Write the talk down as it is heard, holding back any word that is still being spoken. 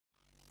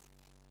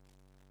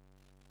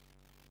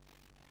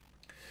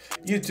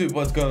YouTube,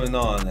 what's going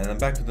on? And I'm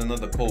back with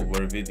another Cold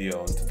War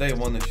video, and today I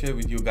want to share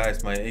with you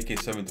guys my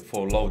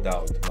AK-74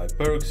 loadout, my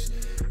perks,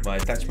 my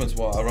attachments,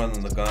 what I run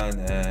on the gun,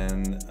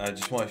 and I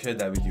just want to share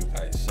that with you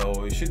guys.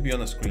 So it should be on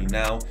the screen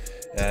now.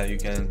 You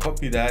can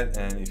copy that,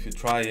 and if you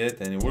try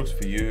it and it works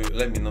for you,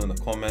 let me know in the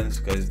comments,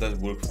 because it does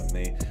work for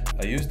me.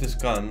 I use this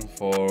gun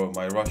for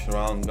my rush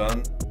around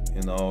gun.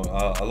 You know,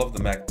 I love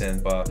the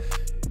Mac-10, but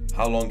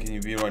how long can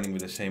you be running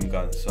with the same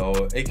gun? So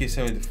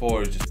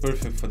AK-74 is just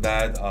perfect for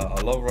that.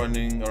 I love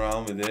running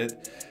around with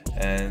it,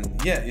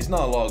 and yeah, it's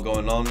not a lot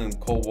going on in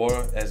Cold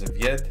War as of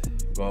yet.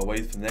 We're gonna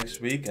wait for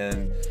next week,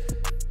 and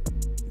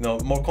you know,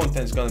 more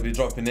content is gonna be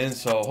dropping in,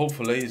 so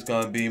hopefully it's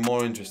gonna be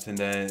more interesting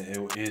than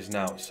it is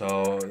now.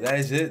 So that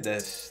is it.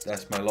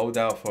 That's my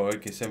loadout for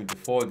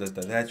AK-74. That's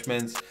the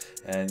attachments,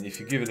 and if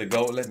you give it a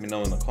go, let me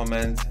know in the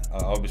comments.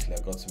 Obviously I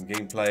got some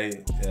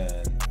gameplay,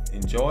 and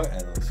enjoy,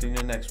 and I'll see you in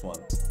the next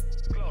one.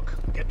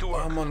 Get to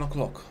work. I'm on the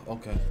clock.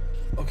 Okay,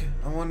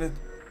 I'm on it.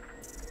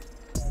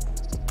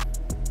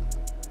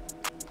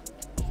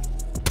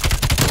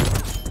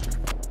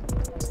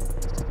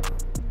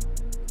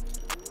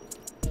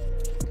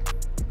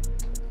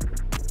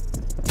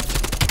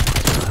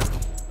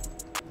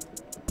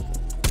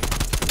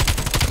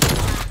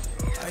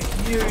 I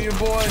hear you,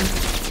 boy.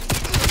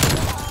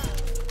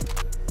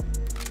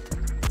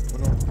 Oh,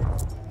 no.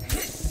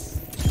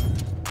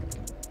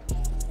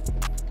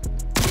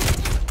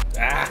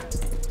 Ah!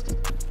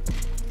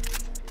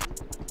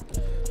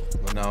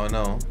 Now I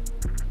know.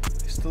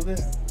 He's still there.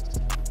 He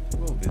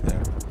will be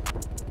there.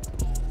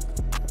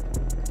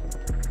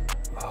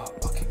 Oh,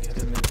 I can get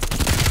him in.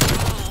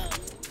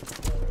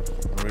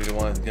 I really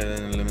wanted to get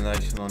an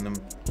elimination on him.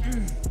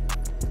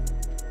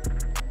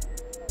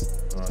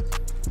 Alright.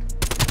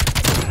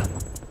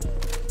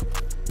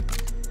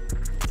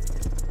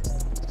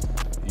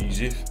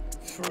 Easy.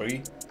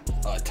 3.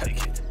 I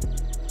take it.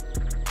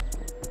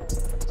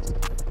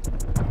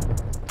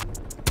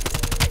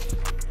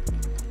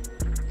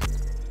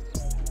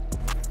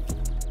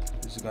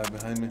 Guy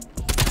behind me.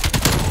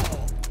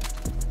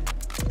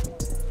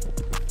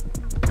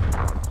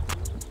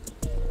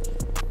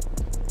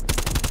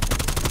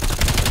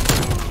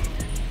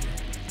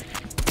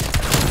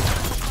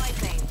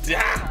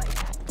 Yeah.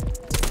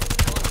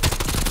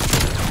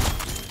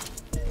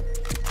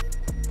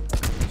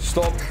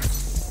 Stop.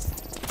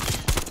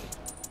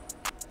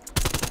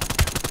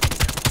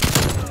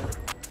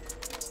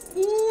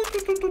 Ooh,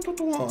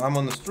 I'm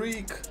on the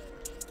streak.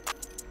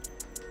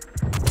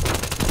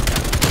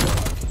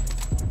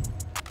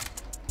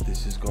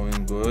 This is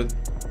going good.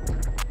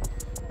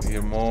 We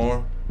hear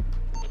more.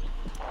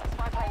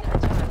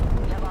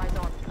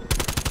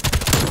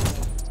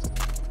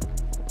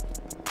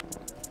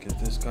 Get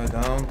this guy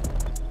down.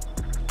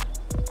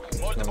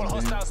 Multiple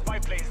hostile spy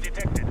planes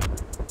detected.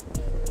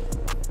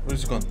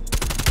 Where's he gone?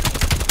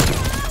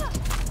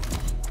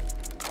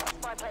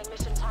 Spy plane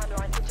mission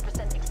timeline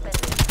 50%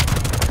 expended.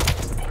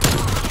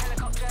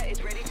 Helicopter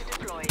is ready to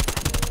deploy.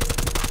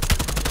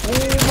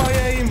 Oh, my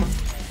aim!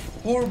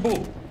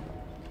 Horrible.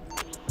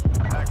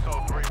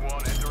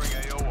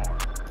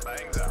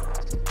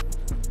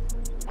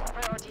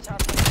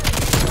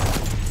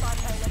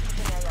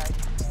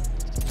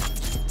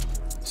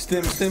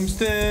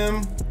 Stim.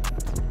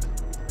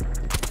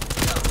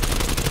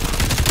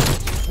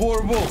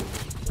 Horrible.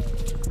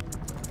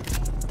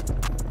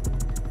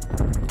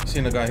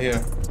 Seen a guy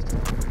here.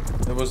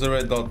 There was the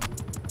red dot.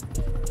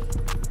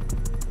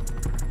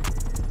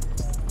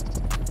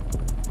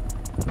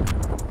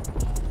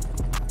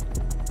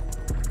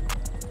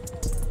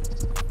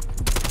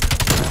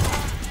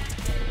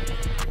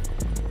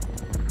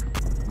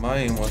 My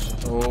aim was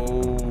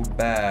so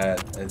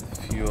bad at a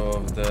few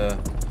of the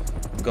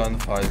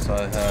gunfights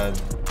I had.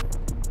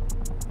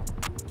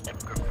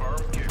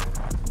 Confirm kill.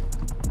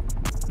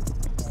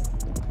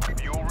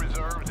 Fuel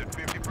reserves at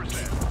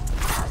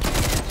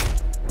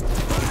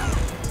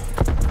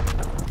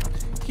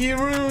 50%. He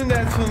ruined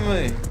that for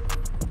me.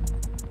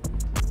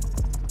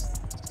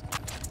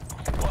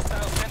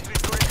 Hostile sentry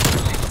grid.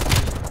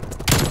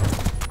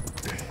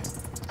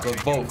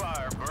 Got both.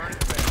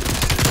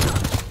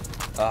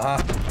 Aha.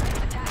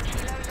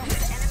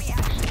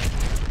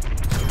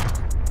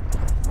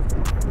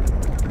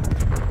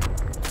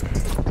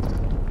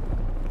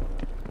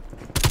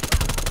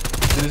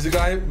 There's a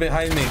guy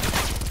behind me.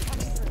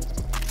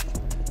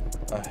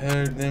 I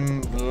heard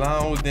him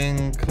loud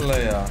and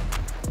clear.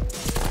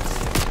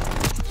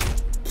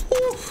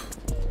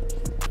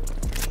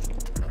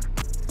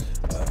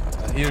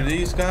 I hear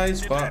these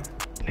guys, but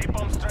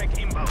napalm strike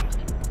inbound.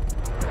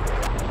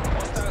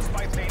 Hostile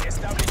spy plane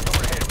established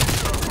overhead.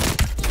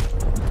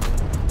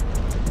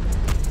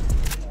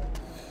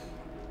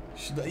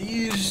 should I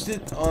use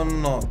it or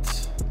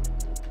not?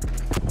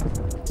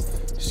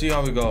 See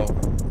how we go.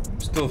 I'm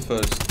still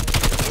first.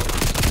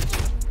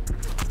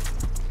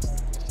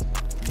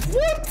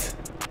 What?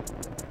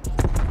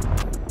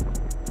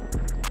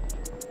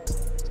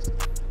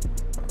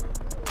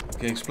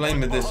 Okay, explain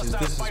me this.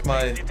 This is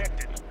my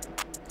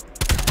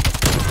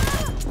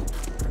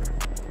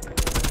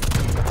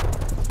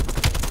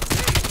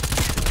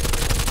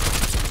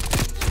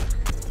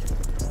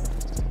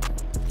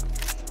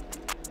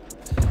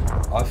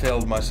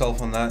failed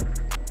myself on that.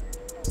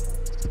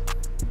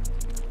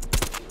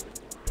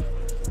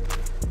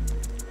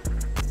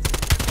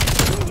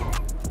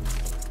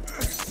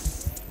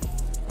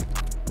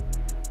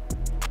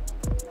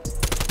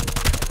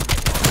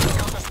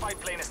 Counter spy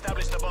plane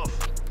established above.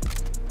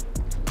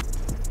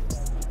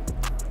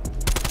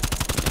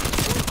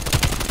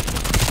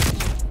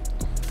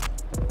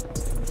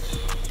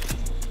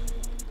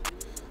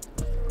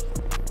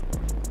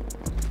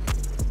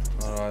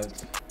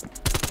 Alright.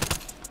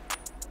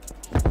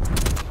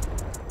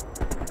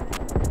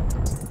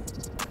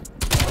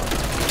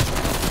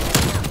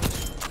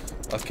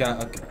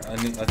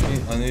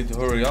 I need to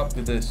hurry up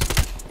with this.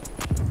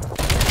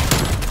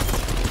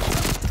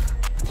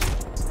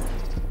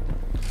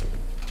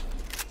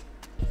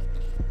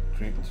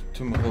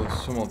 Two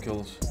more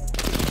kills.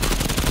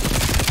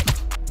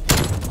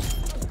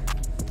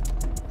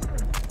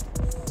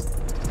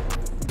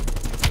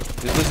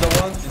 Is this the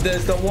one?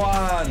 There's the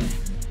one!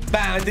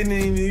 Bang! I didn't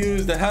even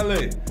use the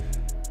heli.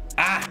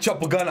 Ah,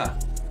 chopper gunner.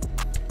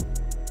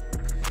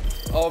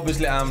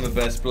 Obviously, I'm the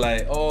best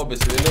play.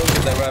 Obviously, look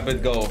at the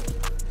rabbit go.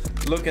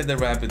 Look at the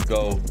rabbit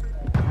go.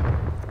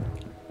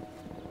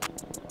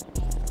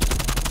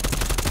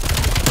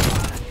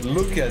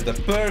 Look at the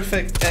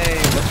perfect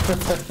aim.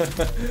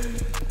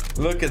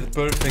 Look at the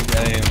perfect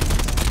aim.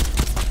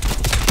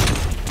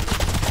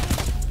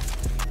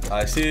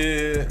 I see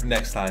you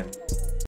next time.